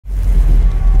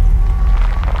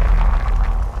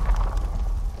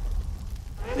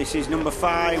This is number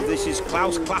 5. This is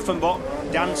Klaus Klaffenbock,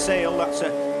 Dan Sayle. That's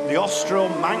the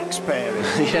Austro-Manx pairing.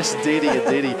 Yes, indeed,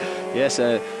 indeed. Yes,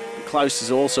 Klaus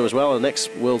is also as well, the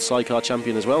next world sidecar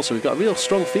champion as well. So we've got a real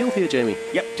strong field here, Jamie.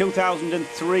 Yep,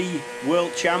 2003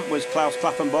 world champ was Klaus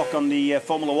Klaffenbock on the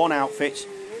Formula 1 outfits.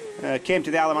 Came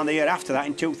to the Isle of Man the year after that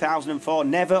in 2004.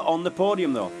 Never on the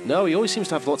podium though. No, he always seems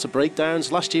to have lots of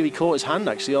breakdowns. Last year he caught his hand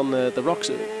actually on the rocks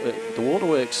at the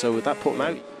waterworks, so that put him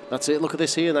out. That's it, look at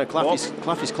this here now.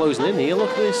 Claffey's closing in here, look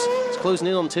at this. He's closing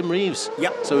in on Tim Reeves.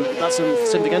 Yep. So that's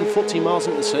him again, 14 miles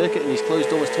into the circuit, and he's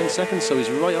closed almost 10 seconds, so he's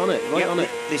right on it, right on it.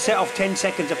 They set off 10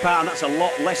 seconds apart, and that's a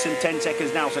lot less than 10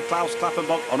 seconds now, so Klaus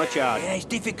Klaffenbock on a charge. Yeah, it's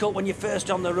difficult when you're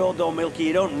first on the road though, Milky.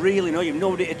 You don't really know, you've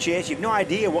nobody to chase, you've no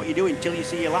idea what you're doing until you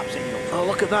see your laps hitting up. Oh,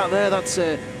 look at that there, that's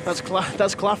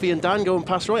Claffey and Dan going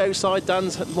past right outside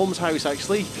Dan's mum's house,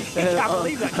 actually. I can't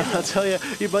believe that, can you? I tell you,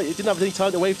 he didn't have any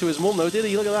time to wave to his mum though, did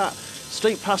he? Look at that.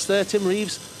 Straight past there, Tim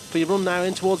Reeves, for your run now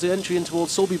in towards the entry in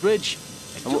towards Sulby Bridge.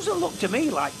 It doesn't look to me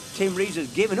like Tim Reeves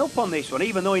has given up on this one,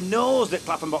 even though he knows that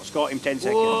Klaffenbock's caught him 10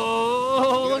 seconds.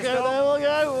 Whoa, look out there, look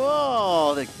out.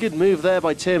 Whoa, the good move there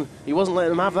by Tim. He wasn't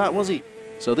letting him have that, was he?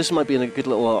 So this might be a good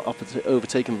little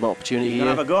overtaking opportunity here. He's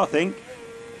going to have a go, I think.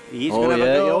 He's going to have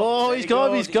a go. Oh, he's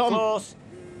got him. Close.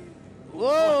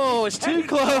 Whoa, it's too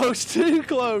close, too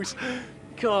close.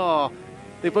 God.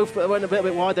 They both went a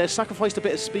bit wide there, sacrificed a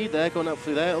bit of speed there, going out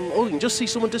through there. Oh, you can just see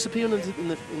someone disappearing in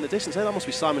the distance there. That must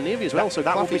be Simon Neary as well.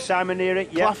 That will be Simon Neary,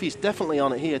 yeah. Claffey's definitely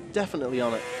on it here, definitely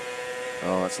on it.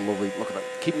 Oh, that's lovely. Look at that.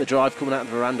 Keeping the drive coming out of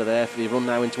the veranda there for the run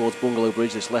now in towards Bungalow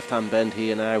Bridge, this left-hand bend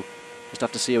here now. Just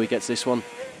have to see how he gets this one.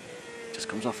 Just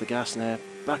comes off the gas now,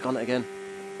 back on it again.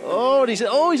 Oh, and he's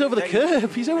over the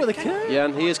curb. He's over the curb. Yeah,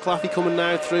 and here's Claffey coming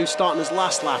now through, starting his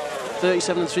last lap.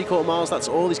 37 3/4 miles. That's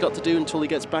all he's got to do until he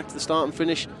gets back to the start and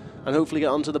finish, and hopefully get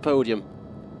onto the podium.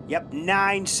 Yep,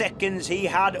 9 seconds he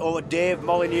had over Dave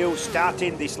Molyneux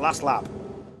starting this last lap.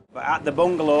 But at the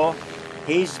Bungalow,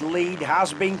 his lead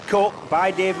has been cut by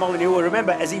Dave Molyneux.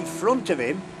 Remember, as in front of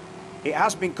him, it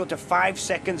has been cut to 5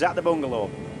 seconds at the Bungalow.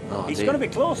 Oh, it's going to be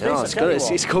close. No,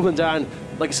 it's coming down.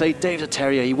 Like I say, Dave's a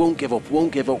terrier. He won't give up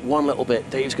one little bit.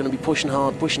 Dave's going to be pushing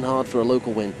hard for a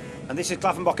local win. And this is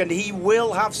Klaffenbock, and he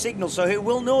will have signals, so he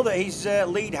will know that his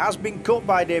lead has been cut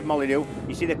by Dave Molyneux.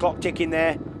 You see the clock ticking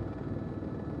there.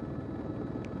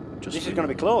 This is going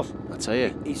to be close. I tell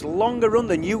you. It's longer run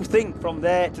than you think from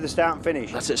there to the start and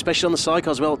finish. That's it, especially on the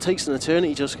sidecar as well. It takes an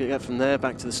eternity just to get from there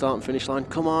back to the start and finish line.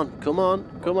 Come on, come on,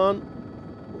 come on.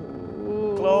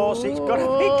 Close, it's got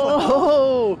to be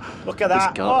close. Look at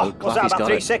that. Was that about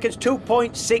 3 seconds?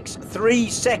 2.63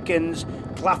 seconds.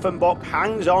 Klaffenbock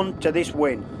hangs on to this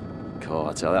win.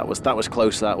 God, I tell you, that was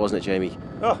close, that wasn't it, Jamie?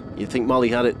 Oh, you think Molly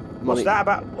had it? What's that,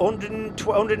 about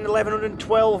 111,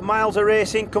 112 miles of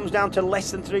racing, comes down to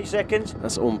less than 3 seconds?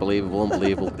 That's unbelievable,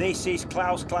 unbelievable. This is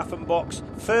Klaus Klaffenbock's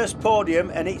first podium,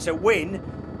 and it's a win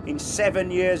in 7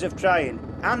 years of trying.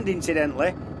 And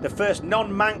incidentally, the first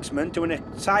non-Manxman to win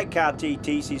a sidecar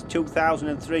TT since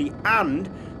 2003, and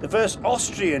the first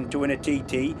Austrian to win a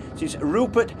TT since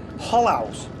Rupert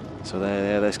Holhaus. So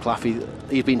there's Claffey.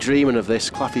 He's been dreaming of this.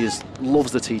 Claffey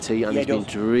loves the TT, and he's been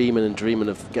dreaming and dreaming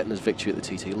of getting his victory at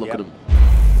the TT. Look at him.